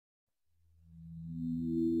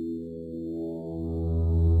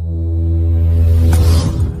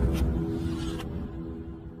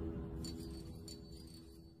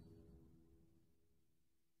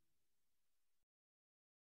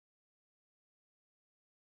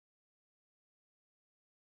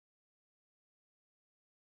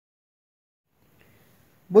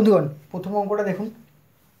বন্ধুগণ প্রথম অঙ্কটা দেখুন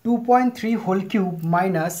 2.3 whole cube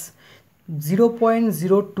minus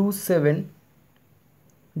 0.027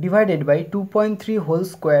 divided by 2.3 whole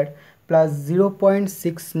square plus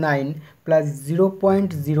 0.69 plus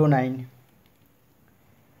 0.09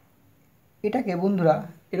 এটাকে বন্ধুরা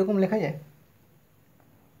এরকম লেখা যায়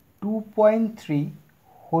 2.3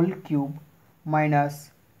 whole cube minus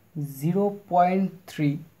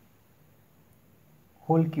 0.3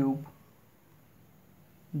 whole cube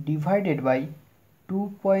divided by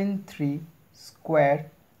 2.3 square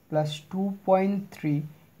plus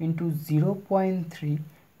 2.3 into 0.3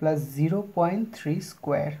 plus 0.3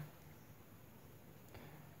 square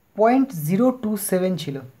 0.027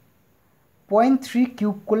 ছিল 0.3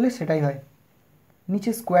 কিউব করলে সেটাই হয়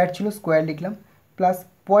নিচে স্কোয়ার ছিল স্কোয়ার লিখলাম প্লাস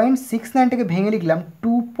 0.69টাকে ভেঙে লিখলাম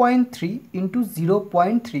 2.3 ইন্টু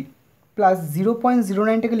 0.3 প্লাস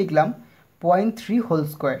 0.09টাকে লিখলাম 0.3 হোল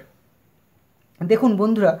স্কোয়ার। দেখুন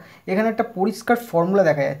বন্ধুরা এখানে একটা পরিষ্কার ফর্মুলা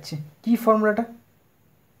দেখা যাচ্ছে কি ফর্মুলাটা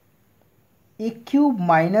এ cube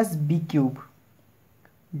minus B cube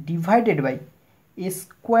divided by A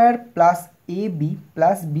square plus A B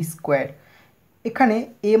plus B square. এখানে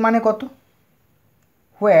এ মানে কত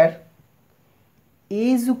হোয়ার এ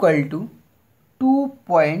is equal to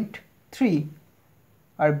 2.3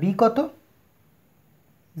 R B কত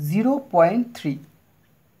 0.3।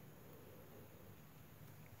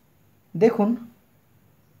 দেখুন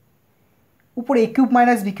উপরে এ কিউব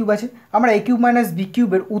মাইনাস বি কিউব আছে, আমরা এ কিউব মাইনাস বি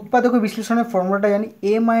কিউবের উৎপাদক বিশ্লেষণের ফর্মুলাটা জানি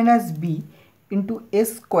এ minus B into A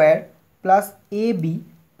square plus A B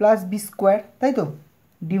plus B square, তাই তো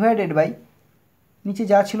ডিভাইডেড বাই নিচে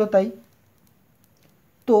যা ছিল তাই।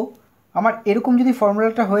 তো আমার এরকম যদি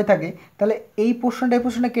ফর্মুলাটা হয়ে থাকে তাহলে এই পোর্শনটা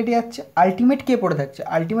কেটে যাচ্ছে, আলটিমেট কে পড়ে থাকছে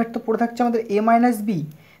আলটিমেট তো পড়ে থাকছে আমাদের এ মাইনাস বি,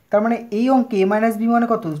 তার মানে এই অঙ্কে এ মাইনাস বি মানে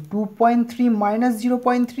কত 2.3 মাইনাস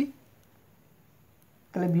 0.3,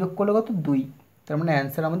 তাহলে বিয়োগ করলে কত 2, তার মানে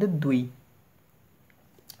অ্যান্সার আমাদের 2।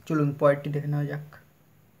 চলুন পরেরটি দেখে নেওয়া যাক।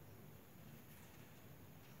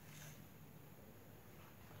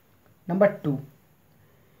 নাম্বার 2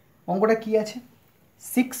 অঙ্কটা কি আছে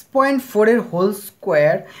 6.4 এর হোল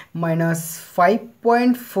স্কোয়ার মাইনাস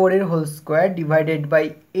 5.4 এর whole square divided by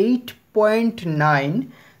 8.9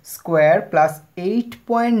 square plus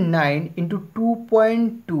 8.9 into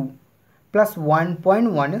 2.2 plus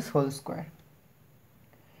 1.1 এর হোল স্কোয়ার।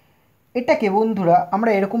 এটাকে বন্ধুরা আমরা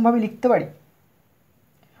এরকমভাবে লিখতে পারি,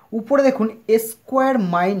 উপরে দেখুন এ স্কোয়ার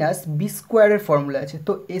মাইনাস বি স্কোয়ারের ফর্মুলা আছে,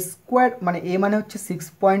 তো এ স্কোয়ার মানে এ মানে হচ্ছে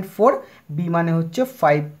 6.4 বি মানে হচ্ছে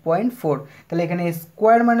 5.4, তাহলে এখানে এ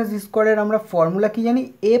স্কোয়ার মাইনাস বি স্কোয়ারের আমরা ফর্মুলা কি জানি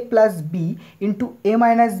এ প্লাস বি ইন্টু এ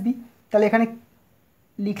মাইনাস বি, তাহলে এখানে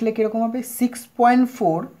লিখলে কীরকম হবে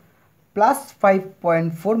 6.4 প্লাস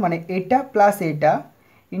 5.4 মানে এটা প্লাস এটা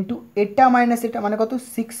ইন্টু এটা মাইনাস এটা মানে কত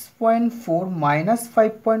 6.4 মাইনাস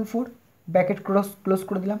 5.4 ব্র্যাকেট ক্লোজ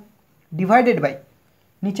করে দিলাম ডিভাইডেড বাই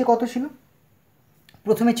নিচে কত ছিল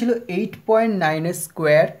প্রথমে ছিল 8.9 এর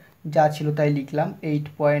স্কোয়ার যা ছিল তাই লিখলাম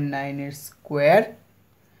 8.9 এর স্কোয়ার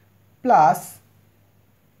প্লাস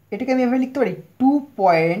এটাকে আমি এভাবে লিখতে পারি 2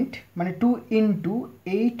 ইন্টু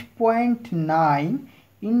 8.9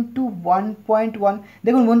 ইন্টু 1.1।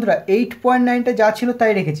 দেখুন বন্ধুরা 8.9টা যা ছিল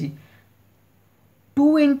তাই রেখেছি, 2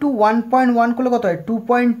 ইন্টু 1.1 করলে কত হয়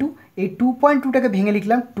 2.2, এই 2.2টাকে ভেঙে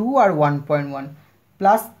লিখলাম 2 আর 1.1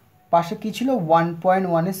 প্লাস পাশে কী ছিল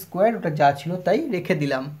 1.1 এর স্কোয়ার, ওটা যা ছিল তাই রেখে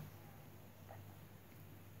দিলাম।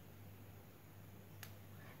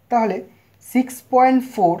 তাহলে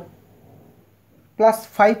 6.4 প্লাস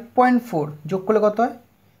 5.4 যোগ করলে কত হয়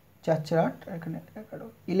 4 4 8 এখানে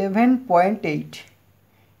 11.8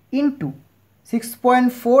 ইন্টু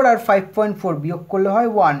 6.4 আর 5.4 বিয়োগ করলে হয়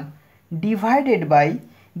 1 ডিভাইডেড বাই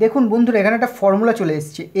দেখুন বন্ধুরা এখানে একটা ফর্মুলা চলে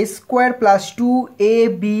এসছে এ square plus 2 A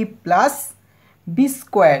B plus B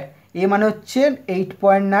square, এ মানে হচ্ছে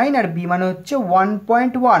 8.9 আর বি মানে হচ্ছে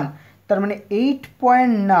 1.1, তার মানে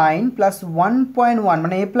 8.9 প্লাস 1.1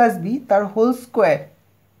 মানে এ প্লাস বি তার হোল স্কোয়ার,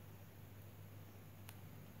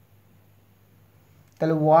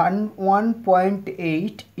 তাহলে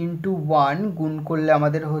 1.8 ইন্টু 1 গুণ করলে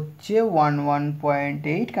আমাদের হচ্ছে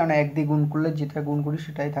 1.8, কারণ এক দিয়ে গুণ করলে যেটা গুণ করি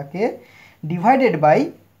সেটাই থাকে ডিভাইডেড বাই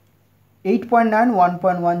 8.9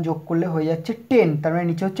 1.1 যোগ করলে হয়ে যাচ্ছে 10, তার মানে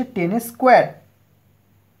নিচে হচ্ছে 10 এর স্কোয়ার,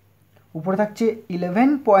 উপরে থাকছে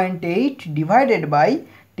 11.8 ডিভাইডেড বাই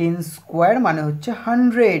 10 স্কোয়ার মানে হচ্ছে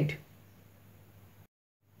 100।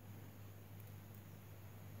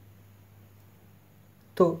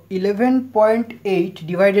 তো 11.8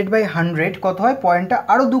 ডিভাইডেড বাই 100 কত হয় পয়েন্টটা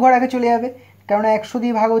আরও দুবার আগে চলে যাবে কেননা 100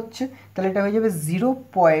 দিয়ে ভাগ হচ্ছে, তাহলে এটা হয়ে যাবে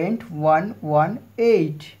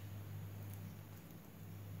 0.118।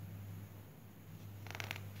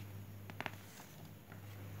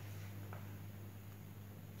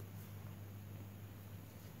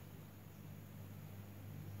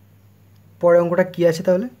 পরের অঙ্কটা কী আছে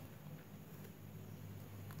তাহলে?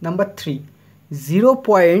 Number 3,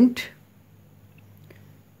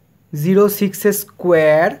 0.06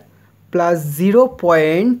 square plus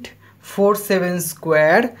 0.47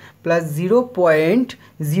 square plus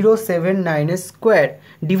 0.079 square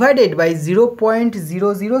divided by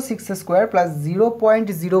 0.006 square plus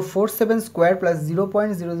 0.047 square plus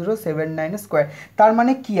 0.0079 square. তার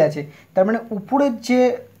মানে কি আছে? তার মানে উপরের যে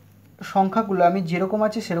সংখ্যাগুলো আমি যেরকম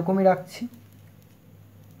আছে সেরকমই রাখছি,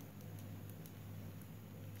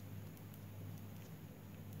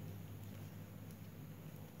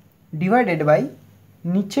 ডিভাইডেড বাই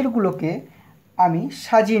নিচেরগুলোকে আমি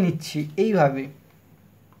সাজিয়ে নিচ্ছি এইভাবে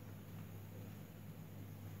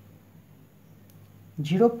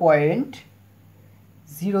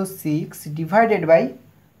 0.06 ডিভাইডেড বাই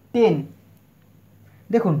 10।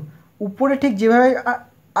 দেখুন উপরে ঠিক যেভাবে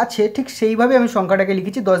আছে ঠিক সেইভাবে আমি সংখ্যাটাকে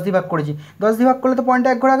লিখেছি, 10 দিয়ে ভাগ করেছি। 10 দিয়ে ভাগ করলে তো পয়েন্টটা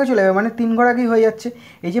 1 ঘর আগে চলে যাবে, মানে 3 ঘর আগেই হয়ে যাচ্ছে।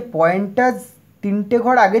 এই যে পয়েন্টটা 3টে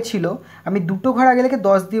ঘর আগে ছিল, আমি 2টো ঘর আগে লিখে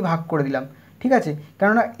 10 দিয়ে ভাগ করে দিলাম, ঠিক আছে?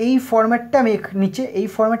 কেননা এই ফরম্যাটটা আমি নিচে, এই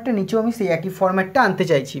ফরম্যাটটা নিচেও আমি সেই একই ফরম্যাটটা আনতে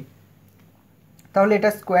চাইছি। তাহলে এটা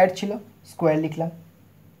স্কোয়ার ছিল, স্কোয়ার লিখলাম,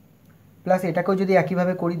 প্লাস এটাকেও যদি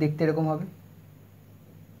একইভাবে করি দেখতে এরকম হবে।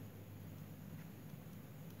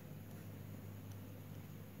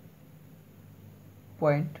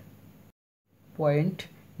 পয়েন্ট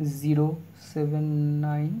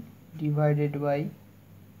 079 ডিভাইডেড বাই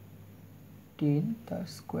 10 তার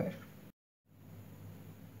স্কোয়ার।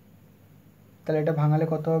 তাহলে এটা ভাঙালে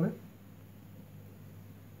কত হবে?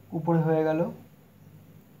 উপরে হয়ে গেল,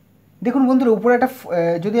 দেখুন বন্ধুরা উপরে একটা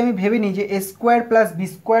যদি আমি ভেবে নিই যে এ square plus B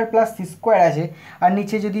square plus C square আছে, আর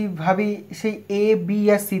নিচে যদি ভাবি সেই এ বি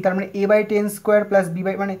আর সি, তার মানে a by 10 square plus B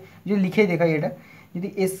by, মানে যদি লিখেই দেখাই এটা, যদি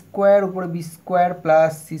এ স্কোয়ার উপরে B square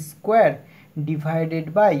plus C square divided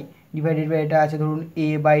by এটা আছে ধরুন a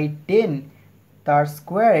বাই 10 তার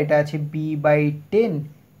স্কোয়ার, এটা আছে b বাই 10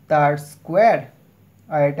 তার স্কোয়ার,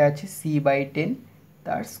 আর এটা আছে c বাই 10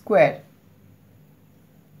 তার স্কোয়ার।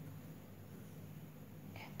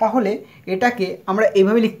 তাহলে এটাকে আমরা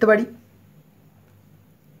এইভাবে লিখতে পারি,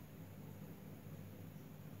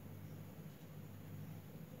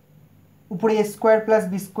 উপরে এ square plus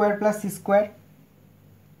B square plus C square,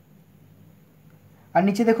 আর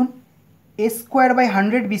নিচে দেখুন এ square by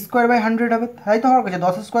 100 B square by 100 হবে, তাই তো হওয়ার কথা।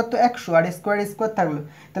 10 স্কোয়ার তো 100 আর স্কোয়ার থাকলো,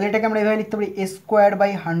 তাহলে এটাকে আমরা এইভাবে লিখতে পারি এ square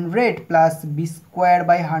by 100 plus B square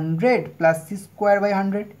by 100 plus C square by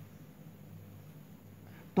 100।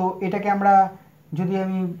 তো এটাকে আমরা যদি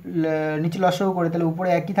আমি নিচে লসাগু করি তাহলে উপরে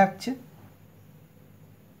একই থাকছে,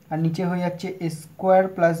 আর নিচে হয়ে যাচ্ছে এ square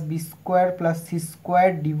plus B square plus C square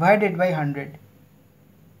divided by 100।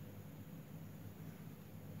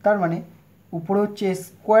 তার মানে উপরে হচ্ছে এ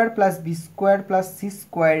square plus B square plus C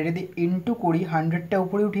square, যদি ইন্টু করি 100টা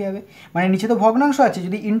উপরে উঠে যাবে, মানে নিচে তো ভগ্নাংশ আছে,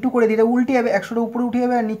 যদি ইন্টু করে দিতে উল্টে যাবে, 100টা উপরে উঠে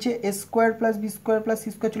যাবে, আর নিচে এ square plus B square plus C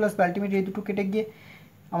square চলে আসবে। আলটিমেটলি এই দুটো কেটে গিয়ে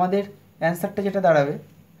আমাদের অ্যান্সারটা যেটা দাঁড়াবে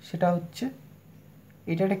সেটা হচ্ছে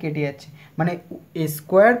এটা কেটে যাচ্ছে, মানে এ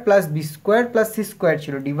square plus B square plus C square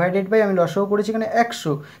ছিল, ডিভাইডেড বাই আমি লসাগু করেছি এখানে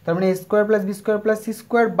 100, তার মানে এ square plus B square plus C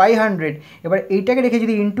square by 100। এবার এইটাকে রেখে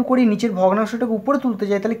যদি ইন্টু করি নিচের ভগ্নাংশটাকে উপরে তুলতে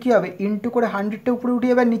যাই তাহলে কী হবে? ইন্টু করে 100টা উপরে উঠে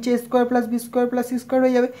যাবে, আর নিচে এ square plus B square plus C square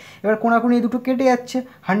হয়ে যাবে। এবার কোনাকুনি এই দুটো কেটে যাচ্ছে,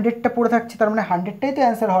 100টা পড়ে থাকছে, তার মানে 100টাই তো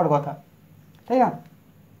অ্যান্সার হওয়ার কথা, তাই না?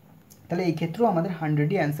 তাহলে এই ক্ষেত্রেও আমাদের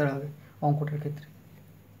 100ই অ্যান্সার হবে অঙ্কটার ক্ষেত্রে।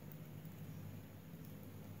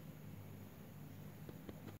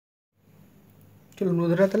 চলুন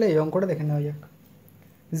বন্ধুরা তাহলে এই অঙ্কটা দেখে নেওয়া যাক।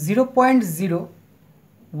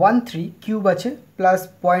 0.013 কিউব আছে প্লাস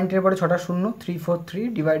পয়েন্টের পরে 6টা শূন্য 343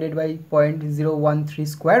 divided by 0.013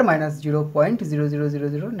 square minus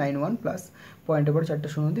 0.000091 plus পয়েন্টের পরে 4টা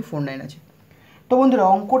শূন্য দিয়ে 49 আছে। তো বন্ধুরা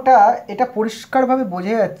অঙ্কটা এটা পরিষ্কারভাবে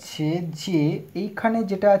বোঝা যাচ্ছে যে এইখানে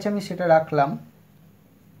যেটা আছে আমি সেটা রাখলাম,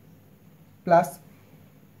 প্লাস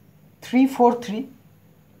 343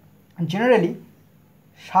 জেনারেলি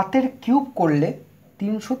 7-এর কিউব করলে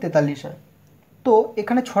 343 হয়। তো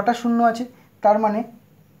এখানে 6টা শূন্য আছে, তার মানে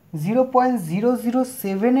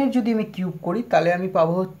 0.007-এর যদি আমি কিউব করি তাহলে আমি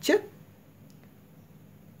পাবো হচ্ছে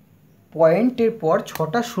পয়েন্টের পর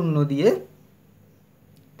 6টা শূন্য দিয়ে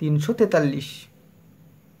 343।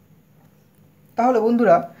 তাহলে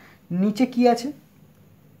বন্ধুরা নিচে কি আছে?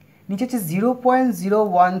 নিচে আছে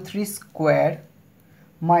 0.013 স্কোয়ার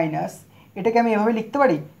মাইনাস, এটাকে আমি এভাবে লিখতে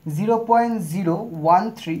পারি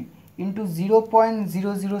 0.013 ইন্টু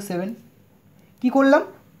 0.007। কী করলাম?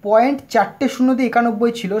 পয়েন্ট 4টে শূন্য দিয়ে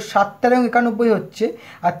 91 ছিল, 7 13 91 হচ্ছে,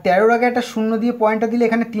 আর 13-র আগে একটা শূন্য দিয়ে পয়েন্টটা দিলে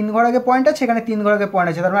এখানে 3 ঘর আগে পয়েন্ট আছে, এখানে 3 ঘর আগে পয়েন্ট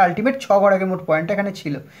আছে, তার মানে আলটিমেট 6 ঘর আগে মোট পয়েন্টটা এখানে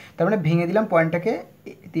ছিল। তার মানে ভেঙে দিলাম পয়েন্টটাকে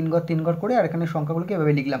 3 ঘর করে, আর এখানে সংখ্যাগুলোকে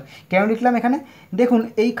এভাবে লিখলাম। কেন লিখলাম এখানে দেখুন,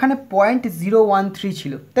 এইখানে 0.013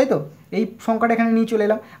 ছিল, তাই তো? এই সংখ্যাটা এখানে নিয়ে চলে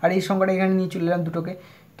এলাম, আর এই সংখ্যাটা এখানে নিয়ে চলে এলাম দুটোকে।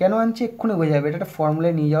 কেন আনছি এক্ষুনি বোঝা যাবে, এটা একটা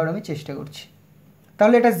ফর্মুলায় নিয়ে যাওয়ার আমি চেষ্টা করছি।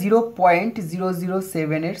 তাহলে এটা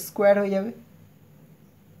 0.007 স্কোয়ার হয়ে যাবে,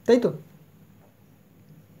 তাই তো?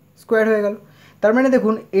 স্কোয়ার হয়ে গেল। তার মানে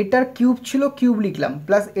দেখুন, এটার কিউব ছিল, কিউব লিখলাম,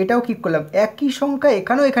 প্লাস এটাও কিউব করলাম, একই সংখ্যা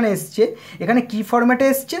এখানেও এখানে এসছে। এখানে কি ফর্ম্যাটে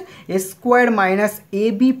এসছে? এ square minus A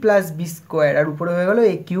B plus B square, আর উপরে হয়ে গেল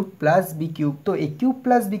এ কিউব প্লাস বি কিউব। তো এ কিউব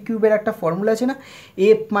প্লাস বি কিউবের একটা ফর্মুলা আছে না, এ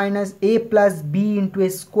plus B into A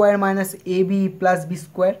square minus A B plus B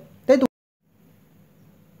square, তাই তো?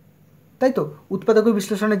 তাই তো, উৎপাদক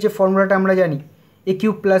বিশ্লেষণের যে ফর্মুলাটা আমরা জানি, এ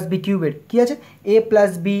কিউব প্লাস বি কিউবের কী আছে? এ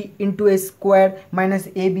plus B into A square minus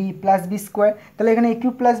A B plus B square. তাহলে এখানে এ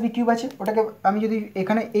কিউব প্লাস বি কিউব আছে, ওটাকে আমি যদি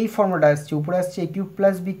এখানে এই ফর্মুলাটা আসছে, উপরে আসছে এ কিউব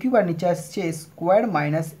প্লাস বি কিউব, আর নিচে আসছে এ square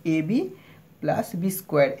minus A B plus B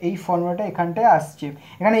square, এই ফর্মুলাটা এখানটায় আসছে।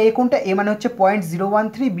 এখানে এ কোনটা? এ মানে হচ্ছে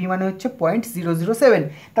 0.013, বি মানে হচ্ছে 0.007।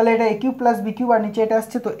 তাহলে এটা এ কিউব প্লাস বি কিউব, আর নিচে এটা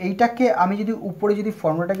আসছে। তো এইটাকে আমি যদি উপরে যদি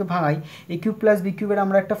ফর্মুলাটাকে ভাঙাই, এ কিউব প্লাস বি কিউবের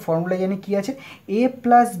আমরা একটা ফর্মুলা জানি কী আছে, এ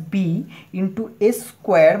plus B into A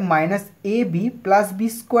square minus A B plus B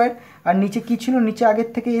square. আর নিচে কী ছিল? নিচে আগের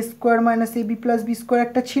থেকে এ square minus A B plus B square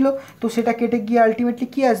একটা ছিল, তো সেটা কেটে গিয়ে আলটিমেটলি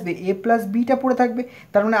কী আসবে? এ প্লাস বিটা পড়ে থাকবে।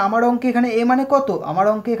 তার মানে আমার অঙ্কে এখানে এ মানে কত? আমার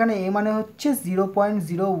অঙ্কে এখানে এ মানে হচ্ছে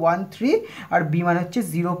 0.013, আর বি মানে হচ্ছে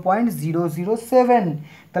 0.007।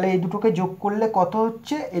 তাহলে এই দুটোকে যোগ করলে কত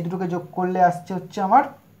হচ্ছে? এই দুটোকে যোগ করলে আসছে হচ্ছে আমার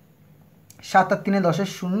 7 আর 3 10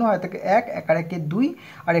 শূন্য, হয় থেকে 1, 1 আর 1 2,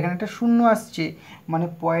 আর এখানে একটা শূন্য আসছে, মানে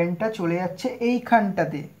পয়েন্টটা চলে যাচ্ছে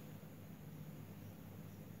এইখানটাতে।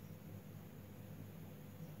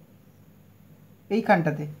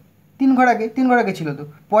 এইখানটাতে 3 ঘর আগে ছিল তো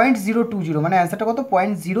 0.020, মানে অ্যান্সারটা কত?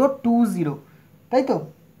 0.020, তাই তো?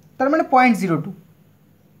 তার মানে 0.02,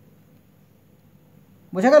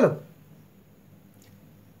 বোঝা গেল?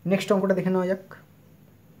 নেক্সট অঙ্কটা দেখে নেওয়া যাক।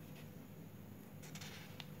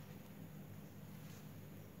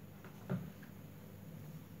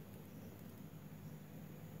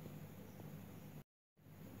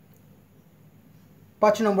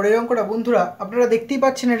 পাঁচ নম্বর এই অঙ্কটা বন্ধুরা আপনারা দেখতেই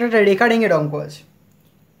পাচ্ছেন, এটা একটা রেকারিংয়ের অঙ্ক আছে,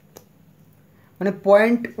 মানে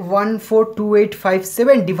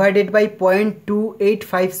 0.142857 ডিভাইডেড বাই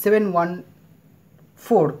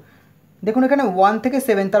 0.285714। দেখুন এখানে 1 থেকে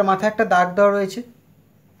 7 তার মাথায় একটা দাগ দেওয়া রয়েছে,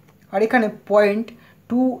 আর এখানে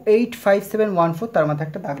 0.285714 তার মাথায়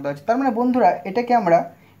একটা দাগ দেওয়া আছে। তার মানে বন্ধুরা এটাকে আমরা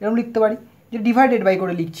এরকম লিখতে পারি, যে ডিভাইডেড বাই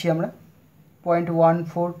করে লিখছি আমরা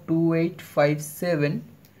 0.142857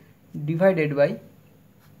 ডিভাইডেড বাই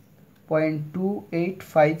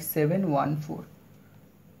 0.285714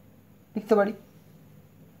 লিখতে পারি।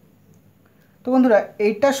 তো বন্ধুরা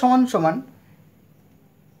এইটা সমান সমান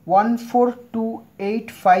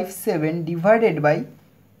 142,857 ডিভাইডেড বাই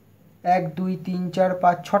 1 2 3 4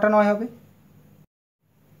 5 6টা 9 হবে।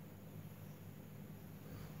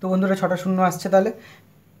 তো বন্ধুরা 6টা শূন্য আসছে, তাহলে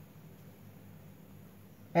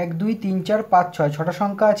 1 2 3 4 5 6 6টা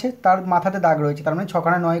সংখ্যা আছে, তার মাথাতে দাগ রয়েছে, তার মানে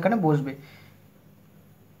 6খানা 9 এখানে বসবে।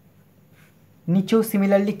 নিচেও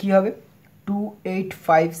সিমিলারলি কী হবে?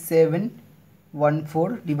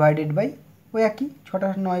 285714 ডিভাইডেড বাই ওই একই 6টা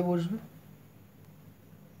 9 বসবে,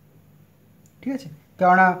 ঠিক আছে?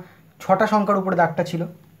 কেননা 6টা সংখ্যার উপরে দাগটা ছিল।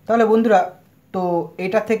 তাহলে বন্ধুরা তো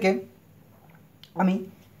এটা থেকে আমি,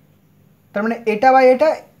 তার মানে এটা বাই এটা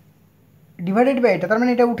ডিভাইডেড বাই এটা, তার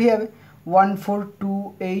মানে এটা উঠে যাবে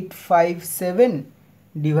 142,857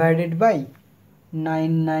 ডিভাইডেড বাই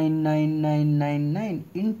 9999999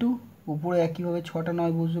 ইন্টু উপরে একইভাবে 6টা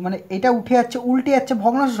 9 বসবে, মানে এটা উঠে যাচ্ছে, উল্টে যাচ্ছে,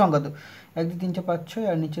 ভগ্নাংশ সংখ্যা তো 1 2 3 4 5 6,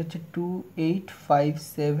 আর নিচে হচ্ছে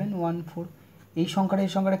 285714, এই সংখ্যাটা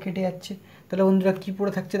এই সংখ্যাটা কেটে যাচ্ছে। তাহলে বন্ধুরা কী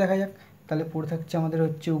পড়ে থাকছে দেখা যাক। তাহলে পড়ে থাকছে আমাদের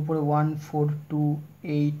হচ্ছে উপরে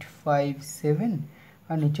 142,857,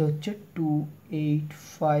 আর নিচে হচ্ছে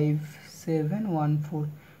 285714।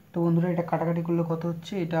 তো বন্ধুরা এটা কাটাকাটি করলে কত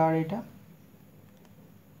হচ্ছে? এটা আর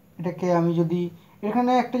এটাকে আমি যদি,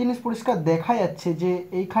 এখানে একটা জিনিস পরিষ্কার দেখা যাচ্ছে যে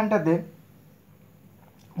এইখানটাতে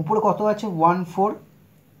উপরে কত আছে?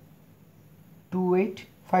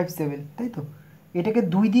 142,857, তাই তো? এটাকে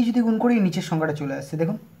 2 দিয়ে যদি গুণ করি নিচের সংখ্যাটা চলে আসছে,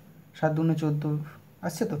 দেখুন 7 2 14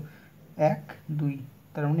 আসছে তো, 1 2,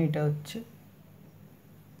 তার মানে এটা হচ্ছে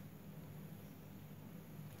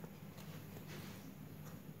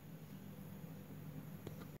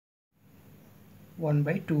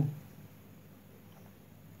 1/2।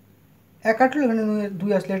 এক কাটলো, এখানে 2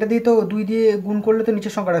 আসলে, এটা দিয়ে তো 2 দিয়ে গুণ করলে তো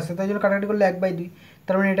নিচের সংখ্যাটা আসছে, তাই জন্য কাটাকাটি করলে 1/2,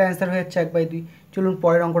 তার মানে এটা অ্যান্সার হয়ে যাচ্ছে 1/2। চলুন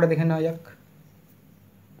পরের অঙ্কটা দেখে নেওয়া যাক।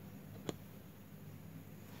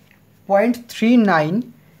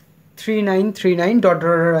 0.393939 ডট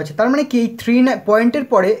ডট ডট আছে, তার মানে কি এই 39 পয়েন্টের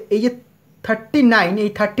পরে এই যে 39, এই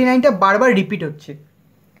 39টা বারবার রিপিট হচ্ছে।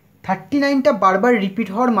 39টা বারবার রিপিট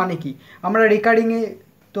হওয়ার মানে কি, আমরা রেকর্ডিংয়ে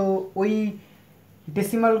তো ওই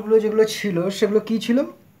ডেসিমালগুলো যেগুলো ছিল সেগুলো কী ছিল,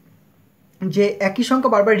 যে একই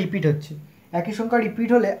সংখ্যা বারবার রিপিট হচ্ছে। একই সংখ্যা রিপিট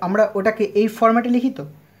হলে আমরা ওটাকে এই ফরম্যাটে লিখি তো,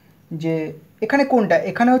 যে এখানে কোনটা,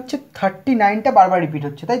 এখানে হচ্ছে 39টা বারবার রিপিট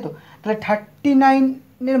হচ্ছে, তাই তো? তাহলে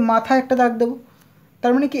 39-এর মাথায় একটা দাগ দেবো,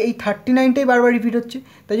 তার মানে কি এই 39টাই বারবার রিপিট হচ্ছে,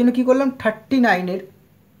 তাই জন্য কী করলাম, 39-এর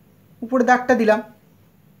উপরে দাগটা দিলাম।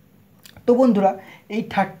 তো বন্ধুরা এই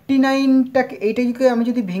 39টাকে, এইটাকে আমি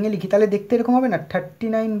যদি ভেঙে লিখি তাহলে দেখতে এরকম হবে না,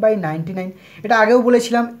 39/99। এটা আগেও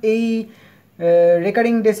বলেছিলাম, এই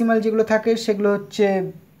রেকারিং ডেসিমাল যেগুলো থাকে সেগুলো হচ্ছে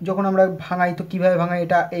যখন আমরা ভাঙাই তো কীভাবে ভাঙাই,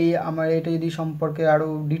 এটা এই আমার এটা যদি সম্পর্কে আরও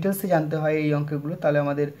ডিটেলসে জানতে হয় এই অঙ্কগুলো, তাহলে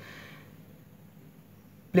আমাদের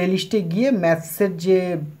প্লেলিস্টে গিয়ে ম্যাথসের যে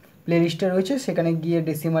প্লেলিস্টটা রয়েছে সেখানে গিয়ে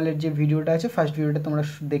ডেসিমালের যে ভিডিওটা আছে ফার্স্ট ভিডিওটা তোমরা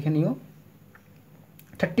দেখে নিও।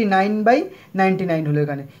 39/99 হলো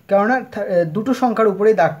এখানে, কেননা দুটো সংখ্যার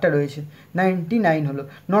উপরেই দাগটা রয়েছে, 99 হলো।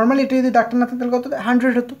 নর্মালি এটা যদি দাগটা না থাকতো তাহলে কত,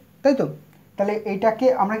 100 হতো, তাই তো? তাহলে এইটাকে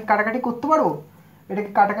আমরা কি কাটাকাটি করতে পারবো?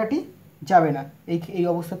 এটাকে কাটাকাটি যাবে না, এই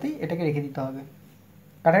অবস্থাতেই এটাকে রেখে দিতে হবে।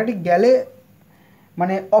 কাটাকাটি গেলে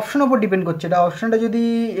মানে অপশনের উপর ডিপেন্ড করছে, এটা অপশনটা যদি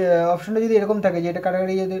এরকম থাকে যে এটা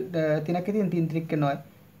কাটাকাটি যদি 3-3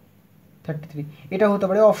 33, এটা হতে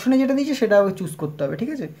পারে। অপশনে যেটা দিয়েছে সেটা চুজ করতে হবে, ঠিক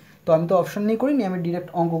আছে? তো আমি তো অপশন নিয়ে করিনি, আমি ডিরেক্ট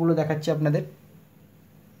অঙ্কগুলো দেখাচ্ছি আপনাদের।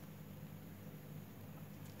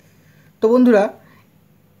 তো বন্ধুরা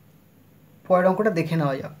পরের অঙ্কটা দেখে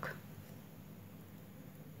নেওয়া যাক।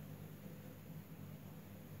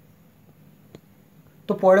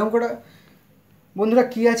 তো পরের অঙ্কটা বন্ধুরা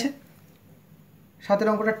কী আছে, 7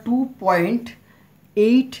 অঙ্কটা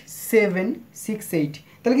 2.8768,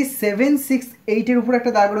 তাহলে কি 768-এর উপর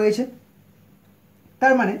একটা দাগ রয়েছে,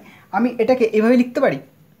 তার মানে আমি এটাকে এভাবে লিখতে পারি,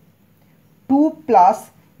 2 +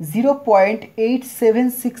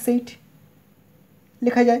 0.8768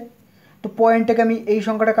 লেখা যায়। তো পয়েন্টটাকে আমি এই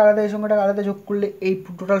সংখ্যাটাকে আলাদা, এই সংখ্যাটাকে আলাদা যোগ করলে এই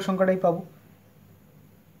টোটাল সংখ্যাটাই পাবো,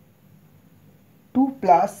 2 +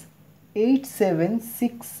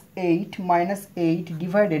 8768 - 8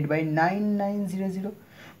 ডিভাইডেড বাই 9900।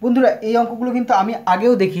 বন্ধুরা এই অঙ্কগুলো কিন্তু আমি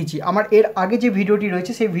আগেও দেখিয়েছি, আমার এর আগে যে ভিডিওটি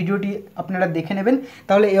রয়েছে সেই ভিডিওটি আপনারা দেখে নেবেন,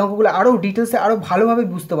 তাহলে এই অঙ্কগুলো আরও ডিটেলসে আরও ভালোভাবে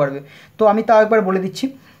বুঝতে পারবে। তো আমি তাও একবার বলে দিচ্ছি,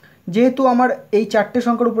 যেহেতু আমার এই 4টে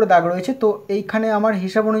সংখ্যার উপরে দাগ রয়েছে, তো এইখানে আমার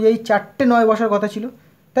হিসাব অনুযায়ী 4টে 9 বসার কথা ছিল,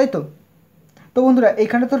 তাই তো? তো বন্ধুরা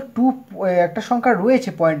এইখানে তো একটা সংখ্যা রয়েছে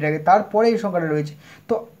পয়েন্টের আগে, তারপরে এই সংখ্যাটা রয়েছে,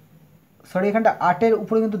 তো সরি এখানটা 8-এর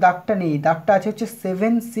উপরে কিন্তু দাগটা নেই, দাগটা আছে হচ্ছে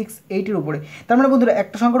 768-এর উপরে। তার মানে বন্ধুরা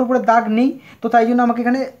একটা সংখ্যার উপরে দাগ নেই, তো তাই জন্য আমাকে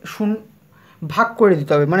এখানে ভাগ করে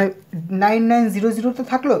দিতে হবে, মানে 9900 তো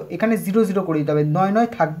থাকলো, এখানে 00 করে দিতে হবে, 99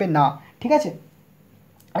 থাকবে না, ঠিক আছে?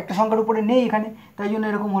 একটা সংখ্যার উপরে নেই এখানে, তাই জন্য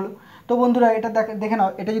এরকম হলো। তো বন্ধুরা এটা দেখে নাও,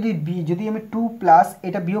 এটা যদি আমি 2 প্লাস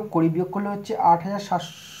এটা বিয়োগ করলে হচ্ছে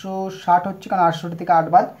 8760 হচ্ছে, কারণ 800 থেকে 8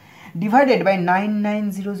 বাদ, ডিভাইডেড বাই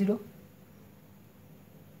 9900।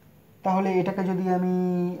 তাহলে এটাকে যদি আমি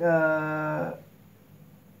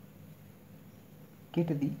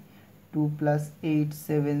কেটে দিই, 2 +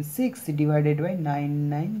 876 ডিভাইডেড বাই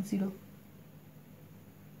 990,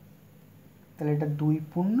 তাহলে এটা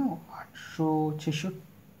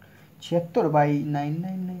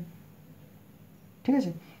 2×876/999, ঠিক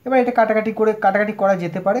আছে? এবার এটা কাটাকাটি করা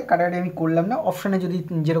যেতে পারে, কাটাকাটি আমি করলাম না, অপশানে যদি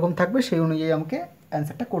যেরকম থাকবে সেই অনুযায়ী আমাকে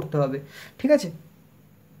অ্যান্সারটা করতে হবে, ঠিক আছে?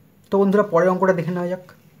 তো বন্ধুরা পরের অঙ্কটা দেখে নেওয়া যাক।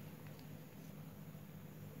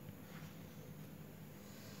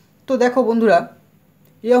 তো দেখো বন্ধুরা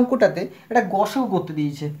এই অঙ্কটাতে একটা গসও করতে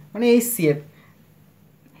দিয়েছে, মানে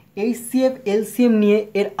এইচসিএফ এলসিএম নিয়ে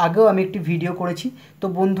এর আগেও আমি একটি ভিডিও করেছি, তো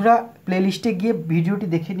বন্ধুরা প্লেলিস্টে গিয়ে ভিডিওটি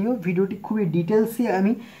দেখে নিও। ভিডিওটি খুবই ডিটেলসে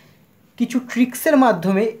আমি কিছু ট্রিক্সের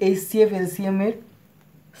মাধ্যমে এইচসিএফ এলসিএমের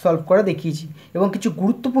সলভ করা দেখিয়েছি, এবং কিছু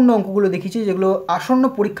গুরুত্বপূর্ণ অঙ্কগুলো দেখিয়েছি যেগুলো আসন্ন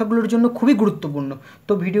পরীক্ষাগুলোর জন্য খুবই গুরুত্বপূর্ণ,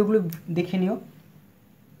 তো ভিডিওগুলো দেখে নিও।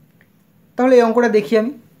 তাহলে এই অঙ্কটা দেখি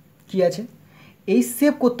আমি কি আছে।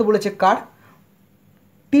 এইচসিএফ করতে বলেছে কার,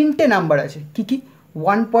 3টে নাম্বার আছে, কি কি,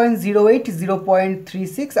 1.08,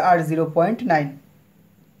 0.36 আর 0.9।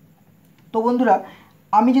 তো বন্ধুরা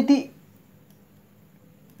আমি যদি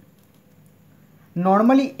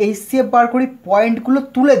নর্মালি এইচসিএফ বার করি পয়েন্টগুলো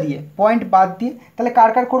তুলে দিয়ে, পয়েন্ট বাদ দিয়ে, তাহলে কার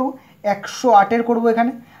করব, 108-এর করবো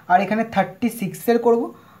এখানে, আর এখানে 36-এর করবো,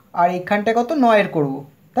 আর এখানটা কত 9-এর করবো,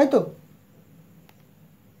 তাই তো?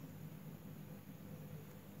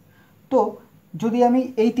 তো যদি আমি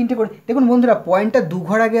এই তিনটে করি, দেখুন বন্ধুরা পয়েন্টটা দু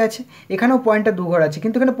ঘর আগে আছে, এখানেও পয়েন্টটা দু ঘর আছে,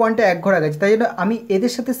 কিন্তু এখানে পয়েন্টটা এক ঘর আগে আছে। তাই জন্য আমি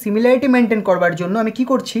এদের সাথে সিমিলারিটি মেনটেন করবার জন্য আমি কি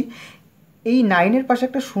করছি, এই 9-এর পাশে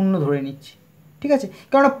একটা শূন্য ধরে নিচ্ছি। ঠিক আছে,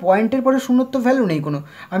 কেননা পয়েন্টের পরে শূন্যর তো ভ্যালু নেই কোনো,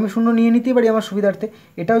 আমি শূন্য নিয়ে নিতেই পারি আমার সুবিধার্থে।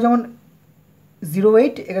 এটাও যেমন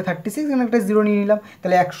 08, এটা 36, এখানে একটা 0 নিয়ে নিলাম,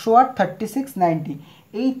 তাহলে 108, 36, 90।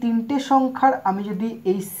 এই তিনটে সংখ্যার আমি যদি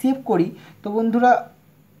এই সেভ করি তো বন্ধুরা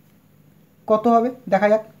কত হবে দেখা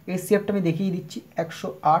যাক। এই সেভটা আমি দেখিয়ে দিচ্ছি,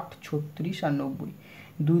 108, 36 আর 90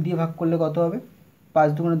 2 দিয়ে ভাগ করলে কত হবে, 5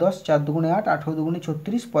 দুগুণে 10, 4 দুগুণে 8, 18 দুগুণে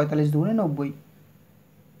 36, 45 দুগুণে 90,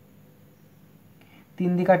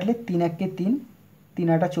 3 দিয়ে কাটলে 3 একে 3, 3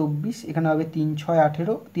 আটা 24, এখানে হবে 3 6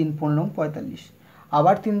 18, 3 15 45,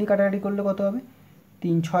 আবার 3 দিয়ে কাটাকাটি করলে কত হবে,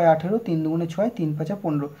 3 6 18, 3 দুগুণে 6, 3 5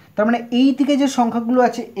 15। তার মানে এই দিকে যে সংখ্যাগুলো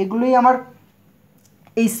আছে এগুলোই আমার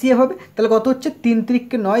এই সেভ হবে। তাহলে কত হচ্ছে, 3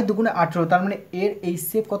 3কে 9, দুগুণে 18, তার মানে এর এই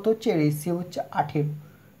সেভ কত হচ্ছে, এর এই সেভ হচ্ছে 18।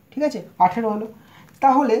 ঠিক আছে, 18 হলো।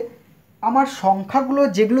 তাহলে আমার সংখ্যাগুলো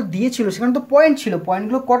যেগুলো দিয়েছিল সেখানে তো পয়েন্ট ছিল,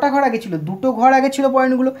 পয়েন্টগুলো কটা ঘর আগে ছিল, দুটো ঘর আগে ছিল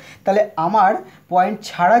পয়েন্টগুলো। তাহলে আমার পয়েন্ট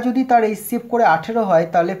ছাড়া যদি তার এই সেভ করে 18 হয়,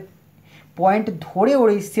 তাহলে পয়েন্ট ধরে ওর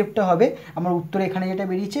এই সেভটা হবে আমার উত্তরে এখানে যেটা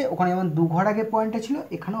বেরিয়েছে, ওখানে যেমন দু ঘর আগে পয়েন্টটা ছিল,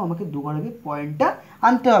 এখানেও আমাকে দু ঘর আগে পয়েন্টটা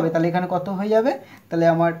আনতে হবে। তাহলে এখানে কত হয়ে যাবে, তাহলে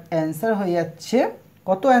আমার অ্যান্সার হয়ে যাচ্ছে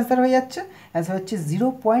কত, অ্যান্সার হয়ে যাচ্ছে, অ্যান্সার হচ্ছে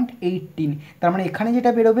 0.18। তার মানে এখানে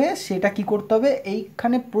যেটা বেরোবে সেটা কি করতে হবে,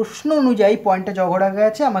 এইখানে প্রশ্ন অনুযায়ী পয়েন্টটা জঘর আগে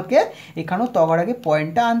আছে, আমাকে এখানেও তঘর আগে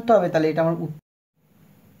পয়েন্টটা আনতে হবে। তাহলে এটা আমার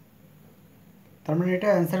তার মানে এটা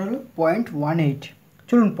অ্যান্সার হলো 0.18।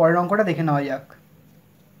 চলুন পরের অঙ্কটা দেখে নেওয়া যাক।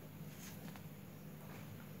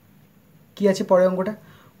 কি আছে পরের অঙ্কটা,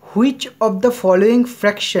 which of the following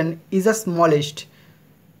fraction is a smallest.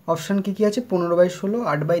 Option কী আছে, 15/16,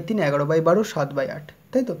 8/3, 11/12, 7/8,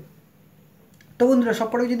 তাই তো। তো বন্ধুরা সব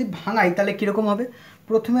পরে যদি ভাঙাই তাহলে কীরকম হবে,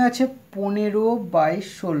 প্রথমে আছে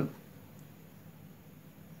 15/16,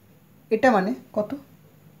 এটা মানে কত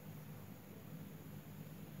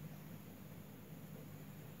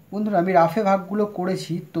বন্ধুরা, আমি রাফে ভাগগুলো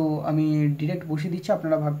করেছি তো আমি ডিরেক্ট বসিয়ে দিচ্ছি,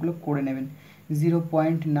 আপনারা ভাগগুলো করে নেবেন।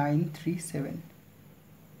 0.937,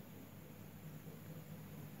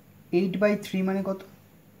 8/3 মানে কত,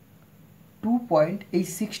 2 পয়েন্ট, এই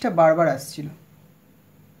 6টা বারবার আসছিল,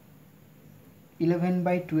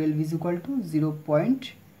 11/12 ইজ ইকুয়াল টু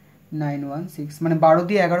 0.916, মানে 12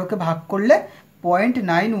 দিয়ে 11কে ভাগ করলে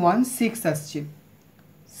 0.916 আসছে।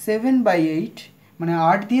 7/8 মানে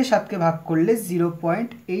 8 দিয়ে 7কে ভাগ করলে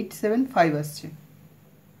 0.875 আসছে।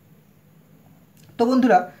 তো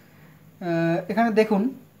বন্ধুরা এখানে দেখুন,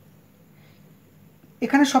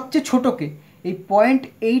 এখানে সবচেয়ে ছোটোকে এই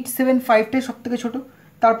 0.875টাই সব থেকে ছোটো,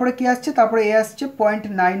 তারপরে কি আসছে, তারপরে এ আসছে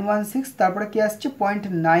 0.916, তারপরে কি আসছে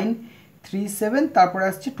 0.937, তারপরে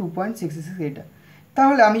আসছে 2.66, এটা।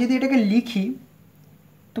 তাহলে আমি যদি এটাকে লিখি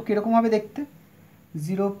তো কীরকম হবে দেখতে,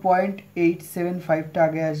 0.875টা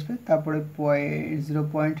আগে আসবে, তারপরে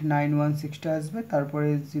 0.916টা আসবে, তারপরে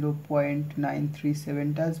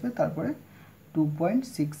 0.937টা আসবে, তারপরে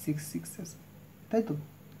 2.666 আসবে, তাই তো।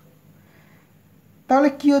 তাহলে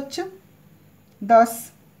কি হচ্ছে, দাস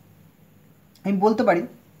আমি বলতে পারি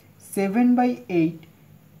 7/8,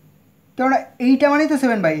 কেননা এইটা মানেই তো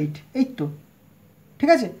 7/8, এই তো, ঠিক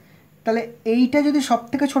আছে। তাহলে এইটা যদি সব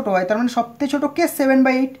থেকে ছোটো হয়, তার মানে সব থেকে ছোটো কে,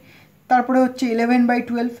 7/8, তারপরে হচ্ছে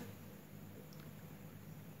 11/12,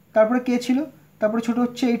 তারপরে কে ছিল, তারপরে ছোটো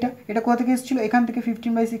হচ্ছে এইটা, এটা কোথা থেকে এসেছিলো, এখান থেকে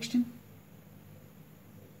 15/16,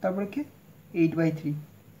 তারপরে কে 8/3।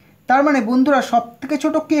 তার মানে বন্ধুরা সব থেকে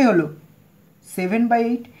ছোটো কে হলো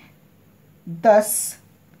 7/8, thus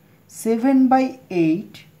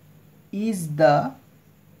 7/8 is the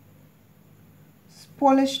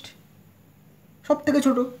smallest, সব থেকে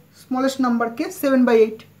ছোটো স্মলেস্ট নাম্বারকে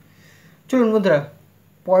 7/8। চলুন বন্ধুরা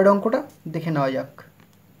পরের অঙ্কটা দেখে নেওয়া যাক।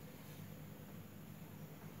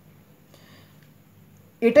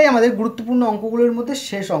 এটাই আমাদের গুরুত্বপূর্ণ অঙ্কগুলোর মধ্যে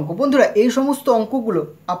শেষ অঙ্ক। বন্ধুরা এই সমস্ত অঙ্কগুলো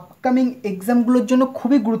আপকামিং এক্সামগুলোর জন্য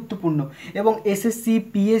খুবই গুরুত্বপূর্ণ, এবং এসএসসি,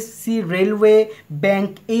 পিএসসি, রেলওয়ে, ব্যাংক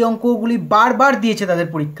এই অঙ্কগুলি বারবার দিয়েছে তাদের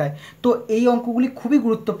পরীক্ষায়। তো এই অঙ্কগুলি খুবই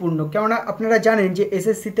গুরুত্বপূর্ণ, কেননা আপনারা জানেন যে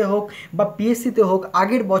এসএসসিতে হোক বা পিএসসিতে হোক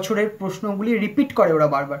আগের বছরের প্রশ্নগুলি রিপিট করে ওরা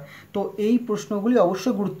বারবার। তো এই প্রশ্নগুলি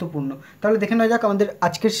অবশ্যই গুরুত্বপূর্ণ। তাহলে দেখে নেওয়া যাক আমাদের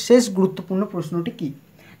আজকের শেষ গুরুত্বপূর্ণ প্রশ্নটি কী।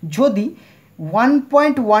 যদি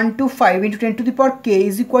 1.125 × 10⁻k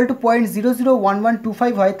ইজ ইকুয়াল টু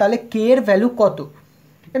 0.001125 হয়, তাহলে কে এর ভ্যালু কত।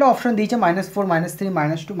 এটা অপশান দিয়েছে -4, -3,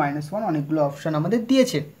 -2, -1, অনেকগুলো অপশান আমাদের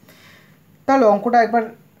দিয়েছে। তাহলে অঙ্কটা একবার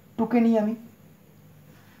টুকে নিই আমি।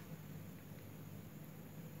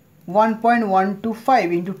 1.125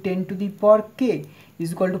 into 10⁻k is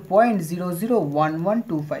equal to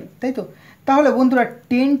 0.001125, তাই তো? তাহলে বন্ধুরা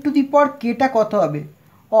 10⁻kটা কত হবে?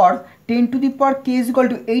 Or 10⁻k is equal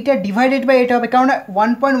to এইটা ডিভাইডেড বাই এটা হবে, কারণ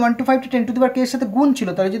 1.125 10⁻k এর সাথে গুণ ছিল,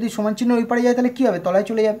 তাহলে যদি সমান চিহ্ন ওই পারে যায় তাহলে কী হবে? তলায়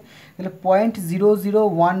চলে যাবে। তাহলে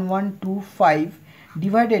 0.001125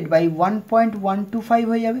 ডিভাইডেড বাই 1.125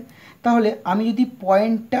 হয়ে যাবে। তাহলে আমি যদি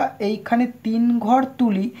পয়েন্টটা এইখানে 3 ঘর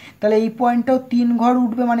তুলি তাহলে এই পয়েন্টটাও 3 ঘর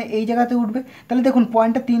উঠবে, মানে এই জায়গাতে উঠবে। তাহলে দেখুন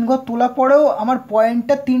পয়েন্টটা 3 ঘর তোলা পরেও আমার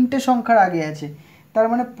পয়েন্টটা 3টে সংখ্যার আগে আছে, তার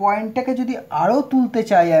মানে পয়েন্টটাকে যদি আরও তুলতে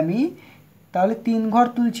চাই আমি তাহলে 3 ঘর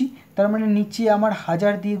তুলছি, তার মানে নিচে আমার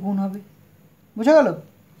 1000 দিয়ে গুণ হবে। বোঝা গেল?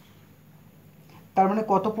 তার মানে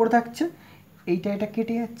কত পড়ে থাকছে? এইটা এটা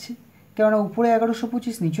কেটে যাচ্ছে, কেননা উপরে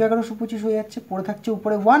 1125 নিচে 1125 হয়ে যাচ্ছে, পড়ে থাকছে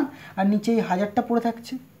উপরে 1 আর নিচে এই 1000টা পড়ে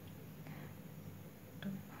থাকছে।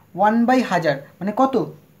 1/1000 মানে কত?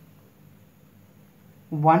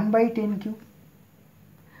 1/10³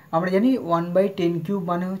 আমরা জানি 1/10³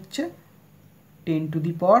 মানে হচ্ছে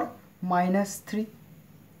 10⁻³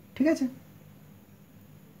 ঠিক আছে?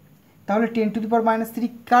 তাহলে 10⁻³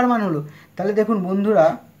 কার মান হলো? তাহলে দেখুন বন্ধুরা,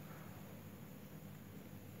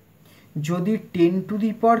 যদি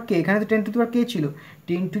 10⁻k, এখানে তো 10⁻k ছিল,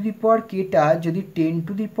 10⁻kটা যদি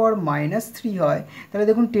 10⁻³ হয় তাহলে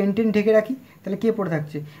দেখুন 10 ঢেকে রাখি, তাহলে কে পড়ে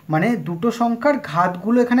থাকছে? মানে দুটো সংখ্যার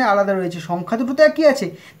ঘাতগুলো এখানে আলাদা রয়েছে, সংখ্যা দুটো তো একই আছে,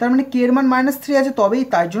 তার মানে k এর মান -3 আছে, তবেই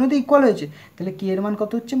তার জন্য তো ইকুয়াল হয়েছে। তাহলে k এর মান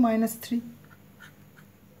কত হচ্ছে? -3।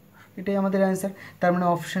 এটাই আমাদের অ্যান্সার। তার মানে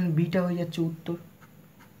অপশান বিটা হয়ে যাচ্ছে উত্তর।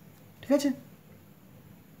 ঠিক আছে?